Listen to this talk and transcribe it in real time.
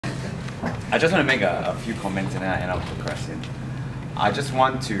I just want to make a few comments and then I'll put the question. I just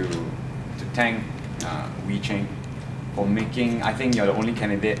want to thank Cheng for making, I think you're the only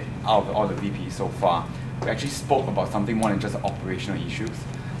candidate out of all the VPs so far who actually spoke about something more than just operational issues.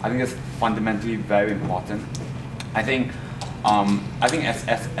 I think that's fundamentally very important. I think as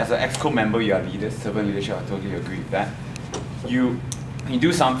an EXCO member, you are leaders, servant leadership, I totally agree with that. You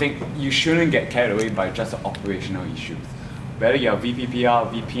do something, you shouldn't get carried away by just the operational issues. Whether you're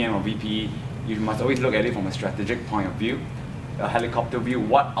VPPR, VPM, or VPE, you must always look at it from a strategic point of view, a helicopter view.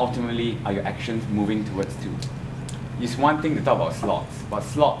 What ultimately are your actions moving towards to? It's one thing to talk about slots, but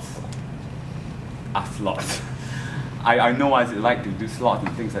slots are slots. I know what it's like to do slots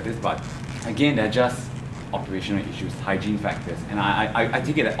and things like this, but again, they're just operational issues, hygiene factors. And I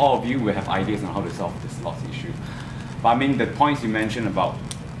take it that all of you will have ideas on how to solve the slots issue. But I mean, the points you mentioned about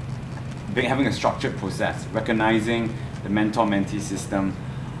having a structured process, recognizing the mentor-mentee system,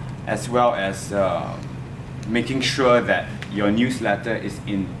 as well as making sure that your newsletter is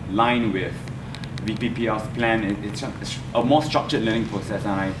in line with VPPR's plan. It's a more structured learning process,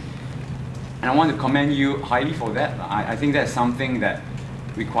 and I want to commend you highly for that. I think that's something that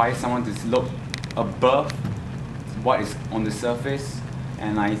requires someone to look above what is on the surface,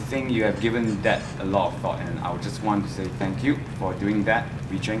 and I think you have given that a lot of thought, and I would just want to say thank you for doing that.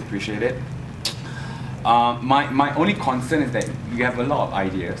 Cheng, appreciate it. My only concern is that you have a lot of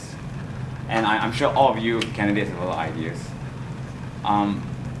ideas, and I'm sure all of you candidates have a lot of ideas.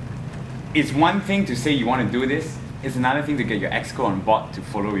 It's one thing to say you want to do this, it's another thing to get your EXCO on board to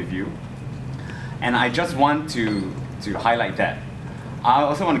follow with you. And I just want to highlight that. I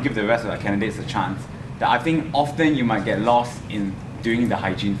also want to give the rest of the candidates a chance that I think often you might get lost in doing the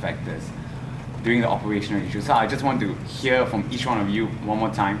hygiene factors, doing the operational issues. So I just want to hear from each one of you one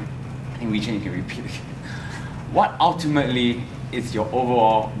more time. In Cheng, you can repeat it. What ultimately is your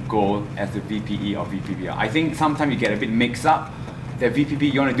overall goal as a VPE or VPPR? I think sometimes you get a bit mixed up. That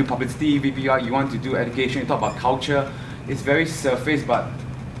VPP, you want to do publicity, VPR, you want to do education, you talk about culture. It's very surface, but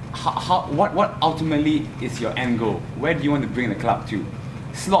what ultimately is your end goal? Where do you want to bring the club to?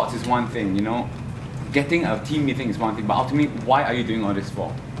 Slots is one thing, you know. Getting a team meeting is one thing, but ultimately, why are you doing all this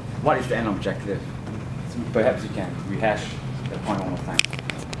for? What is the end objective? So perhaps you can rehash that point one more time.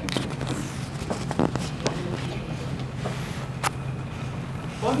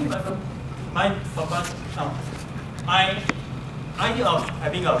 For me, my purpose, my idea of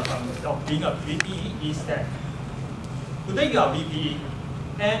having of being a VPE is that today you are VPE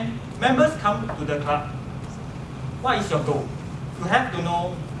and members come to the club. What is your goal? You have to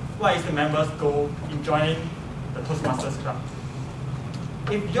know what is the members' goal in joining the Toastmasters club.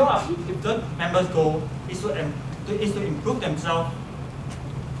 If the members' goal is to improve themselves,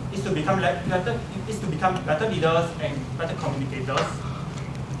 is to become better leaders and better communicators,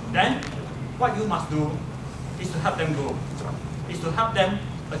 then what you must do is to help them grow, is to help them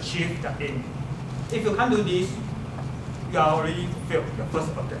achieve their aim. If you can't do this, you are already failed your first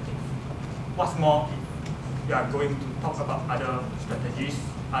objective. What's more, if you are going to talk about other strategies,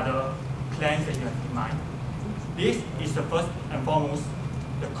 other plans that you have in mind. This is the first and foremost,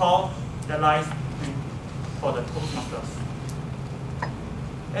 the core that lies for the Toastmasters.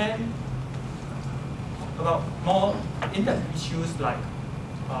 And about more in-depth issues like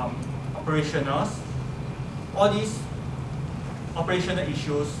operationals, all these operational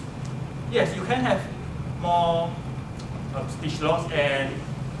issues, yes, you can have more speech loss, and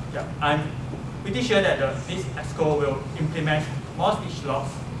yeah, I'm pretty sure that this EXCO will implement more speech loss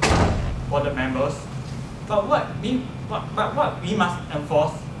for the members. But what we must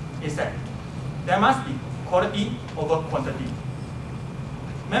enforce is that there must be quality over quantity.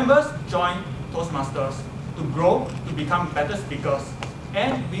 Members join Toastmasters to grow, to become better speakers,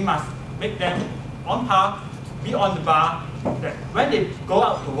 and we must make them on par, be on the bar, that when they go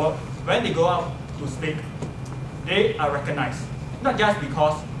out to work, when they go out to speak, they are recognized. Not just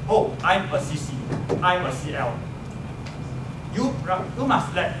because, oh, I'm a CC, I'm a CL. You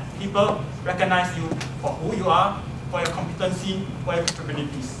must let people recognize you for who you are, for your competency, for your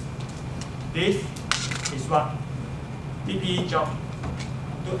capabilities. This is what VPE job,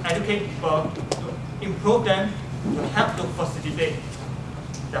 to educate people, to improve them, to help to facilitate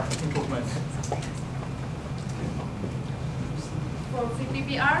their improvements. For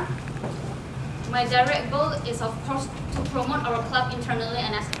VPPR, my direct goal is, of course, to promote our club internally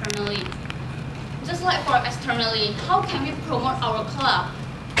and externally. Just like for externally, how can we promote our club?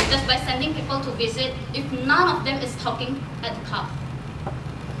 Just by sending people to visit if none of them is talking at the club.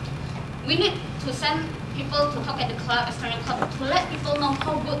 We need to send people to talk at the club, external club, to let people know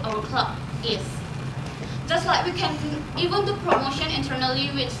how good our club is. Just like we can even do promotion internally,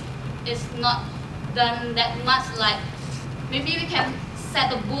 which is not done that much. Like maybe we can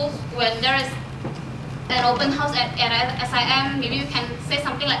set a booth when there is an open house at SIM. Maybe you can say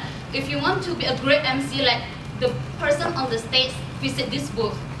something like, if you want to be a great MC, like the person on the stage visit this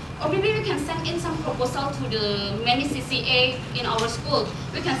booth. Or maybe we can send in some proposal to the many CCA in our school.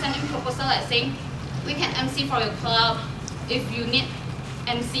 We can send in proposal like saying, we can MC for your club if you need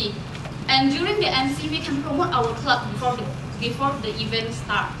MC. And during the MC, we can promote our club before the event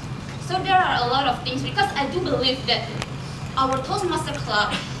starts. So there are a lot of things, because I do believe that our Toastmaster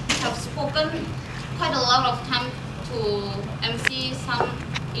club have spoken quite a lot of time to MC some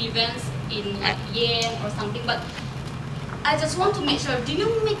events in like Yen or something, but I just want to make sure, do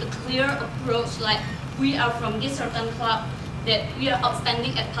you make a clear approach, like we are from this certain club, that we are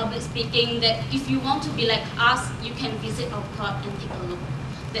outstanding at public speaking, that if you want to be like us, you can visit our club and take a look.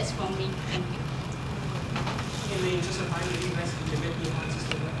 That's from me. Thank you. Okay,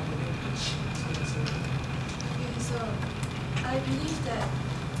 so I believe that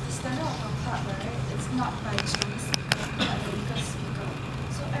the standard of our club, right, it's not by Chinese speaker, but by the legal speaker.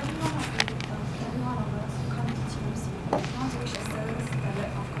 So every one of us who come to TMC wants to reach a certain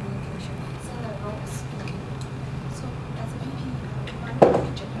standard of communication, certain level of speaking. So as a VP, I want to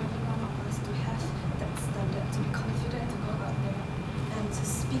reach every one of us to have that standard, to be confident to go out there and to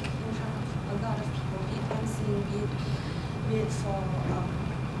speak in front of a lot of people, be it emceeing, be it for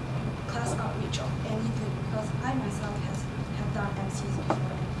class outreach or anything, because I myself have done MCs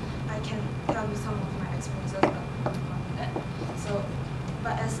before, and I can tell you some of my experiences about that. So,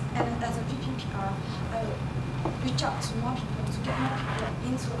 but as a VPPR, I would reach out to more people, to get more people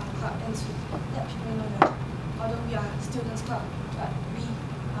into our club and to let people know that although we are a students club, but we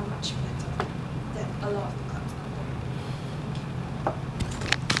are much better than a lot of the clubs out there.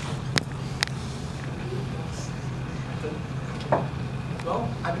 Well,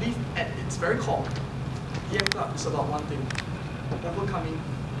 I believe at its very core, EM Club is about one thing: overcoming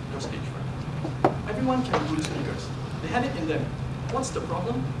your stage fright. Everyone can be good speakers. They have it in them. What's the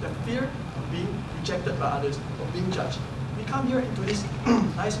problem? The fear of being rejected by others, or being judged. We come here into this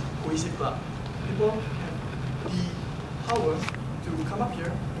nice, cohesive club. People have the power to come up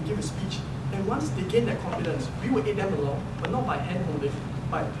here and give a speech. And once they gain that confidence, we will aid them along, but not by hand-holding,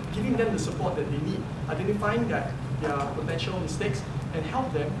 by giving them the support that they need, identifying their potential mistakes, and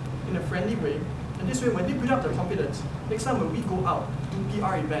help them in a friendly way. And this way, when they build up their confidence, next time when we go out to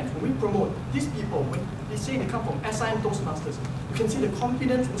PR events, when we promote these people, when they say they come from SIM Toastmasters, you can see the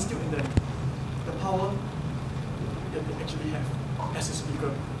confidence instilled in them, the power that they actually have as a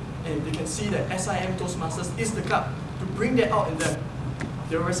speaker. And they can see that SIM Toastmasters is the club to bring that out in them.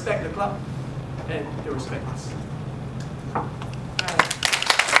 They will respect the club, and they will respect us.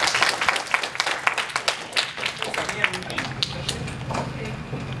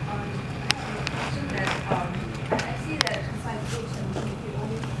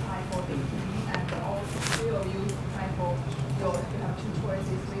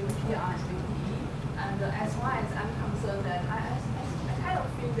 As far as I'm concerned, that I kind of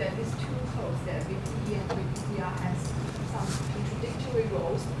feel that these two codes, that VPE and VPPR, has some contradictory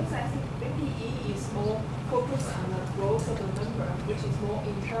roles, because I think VPE is more focused on the growth of the member, which is more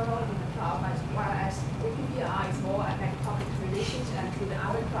internal in the club, whereas VPPR is more like public relations and to the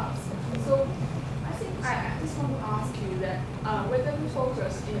other clubs. So I think I just want to ask you that whether the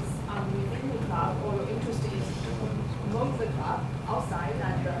focus is on within the club or your interest is to promote the club outside,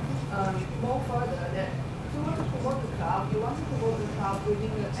 and more further that if you want to promote the club, you want to promote the club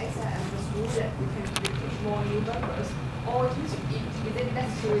within the XIM school that we can recruit more new members, or it isn't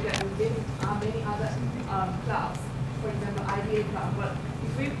necessary that within many other clubs, for example IBA club, but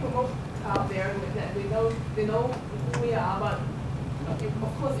if we promote club there, that they know who we are, but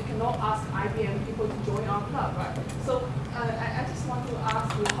of course you cannot ask IBM people to join our club, right? So I just want to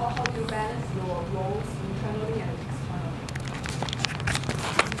ask you, how do you balance your roles internally and externally?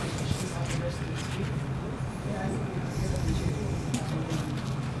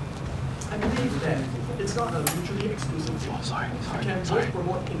 I believe that it's not a mutually exclusive thing. You can both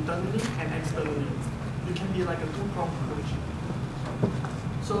promote internally and externally. You can be like a two-pronged approach.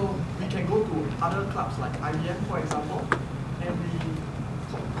 So we can go to other clubs like IBM, for example, and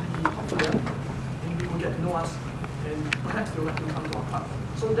we talk to them, and we will get to know us, and perhaps they'll like to come to our club.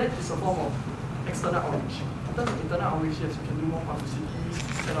 So that is a form of external outreach. In terms of internal outreach, yes, you can do more publicity,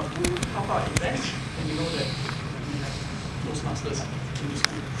 set up booth, help out events, and you know that we have Toastmasters in the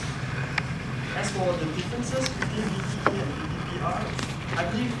school. As for the differences between VPE and VPPR, I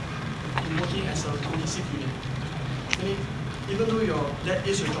believe in working as a cohesive unit. Meaning, even though that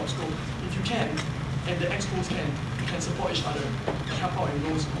is your job scope, if you can, and the exposed can support each other and help out in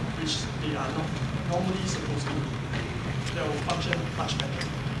roles which they are not normally supposed to do. They will function much better.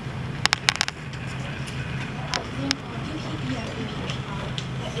 I think PPE and PPR,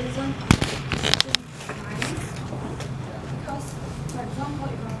 there isn't a distinct line. Because, for example,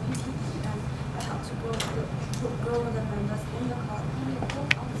 if I'm PPE and I have to grow the members in the club, when we go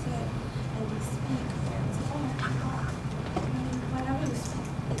outside and they speak, it's all my PR. Whenever we speak,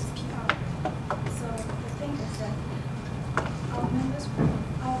 it's PR. So the thing is that our members grow,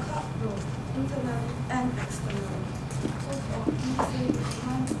 our club grows internally and externally. So for me to say,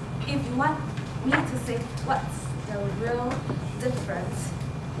 if you want me to say what's the real difference,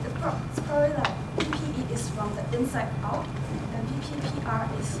 it's probably like PPE is from the inside out, and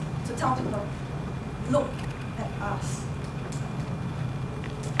PPPR is to tell people, look at us.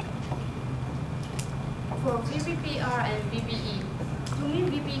 For VPPR and VPE, to me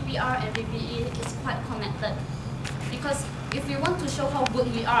VPPR and VPE is quite connected. Because if we want to show how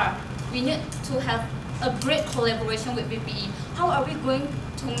good we are, we need to have a great collaboration with VPE. How are we going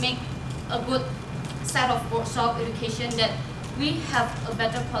to make a good set of workshop education that we have a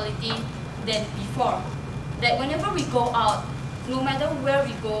better quality than before? That whenever we go out, no matter where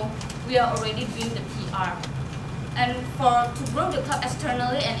we go, we are already doing the PR. And to grow the club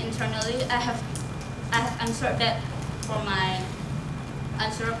externally and internally, I have answered that for my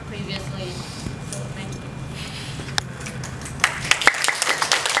answer previously. So thank you.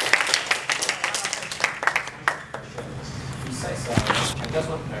 Besides, I just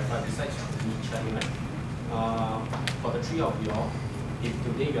want to clarify, besides the chairman, for the three of you all, if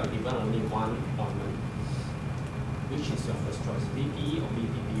today you are given only one appointment, which is your first choice, VPE or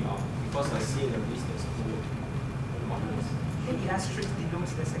VPPR? Because I see in the list there's two appointments. I think it has strictly goes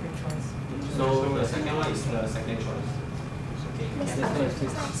to the second choice. So the second one is the second choice. Okay.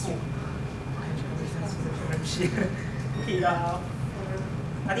 Okay, I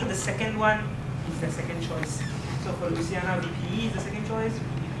think the second one is the second choice. So for Lusiana, VPE is the second choice,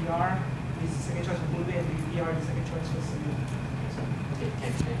 VPR is the second choice for Boon, and VPR is the second choice for Cerine.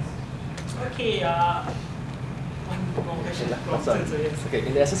 Okay, one more question from Zhe, yes. Okay,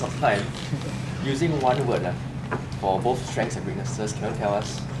 in the essence of time, using one word for both strengths and weaknesses, can you tell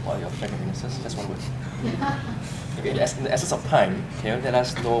us what are your strengths and weaknesses? Just one word. Okay, in the essence of time, can you let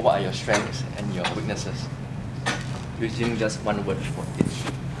us know what are your strengths and your weaknesses? Using just one word for each.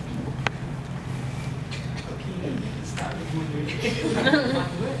 Okay, start with Boon.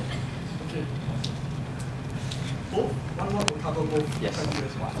 One word. Okay. Both? One word will cover both. Yes.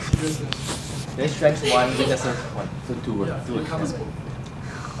 Seriousness. Then strengths one, weaknesses one. So two words. Yeah, Two it words. covers both.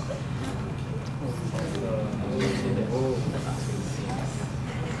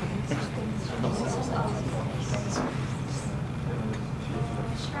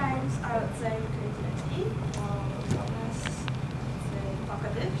 Strengths, I would say creativity, weakness, say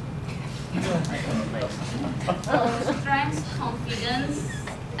talkative. Strengths, confidence,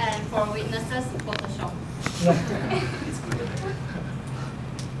 and for weaknesses, Photoshop.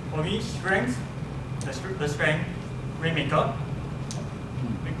 For me, strength, the strength, rainmaker.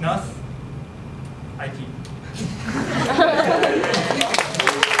 Weakness, IT.